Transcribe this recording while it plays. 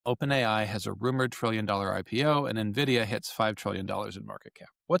OpenAI has a rumored trillion-dollar IPO, and Nvidia hits $5 trillion in market cap.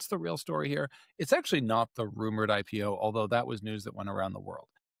 What's the real story here? It's actually not the rumored IPO, although that was news that went around the world.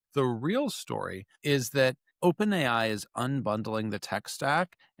 The real story is that OpenAI is unbundling the tech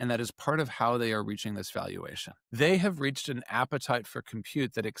stack, and that is part of how they are reaching this valuation. They have reached an appetite for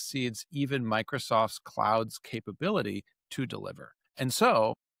compute that exceeds even Microsoft's cloud's capability to deliver. And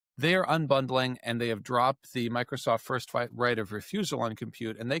so they are unbundling, and they have dropped the Microsoft first right of refusal on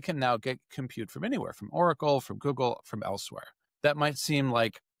compute, and they can now get compute from anywhere, from Oracle, from Google, from elsewhere. That might seem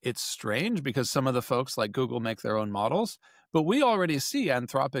like it's strange because some of the folks like Google make their own models, but we already see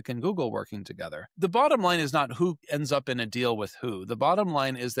Anthropic and Google working together. The bottom line is not who ends up in a deal with who. The bottom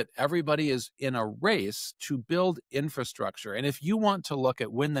line is that everybody is in a race to build infrastructure. And if you want to look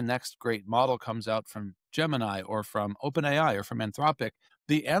at when the next great model comes out from Gemini or from OpenAI or from Anthropic,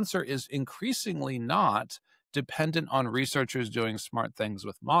 the answer is increasingly not dependent on researchers doing smart things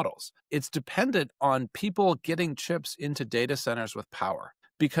with models. It's dependent on people getting chips into data centers with power.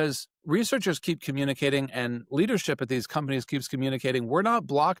 Because researchers keep communicating and leadership at these companies keeps communicating, we're not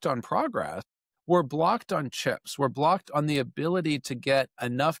blocked on progress. We're blocked on chips. We're blocked on the ability to get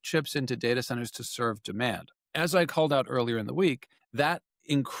enough chips into data centers to serve demand. As I called out earlier in the week, that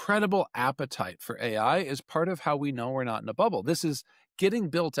incredible appetite for AI is part of how we know we're not in a bubble. This is getting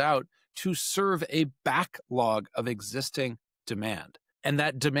built out to serve a backlog of existing demand. And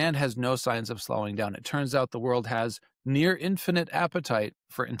that demand has no signs of slowing down. It turns out the world has near infinite appetite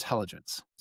for intelligence.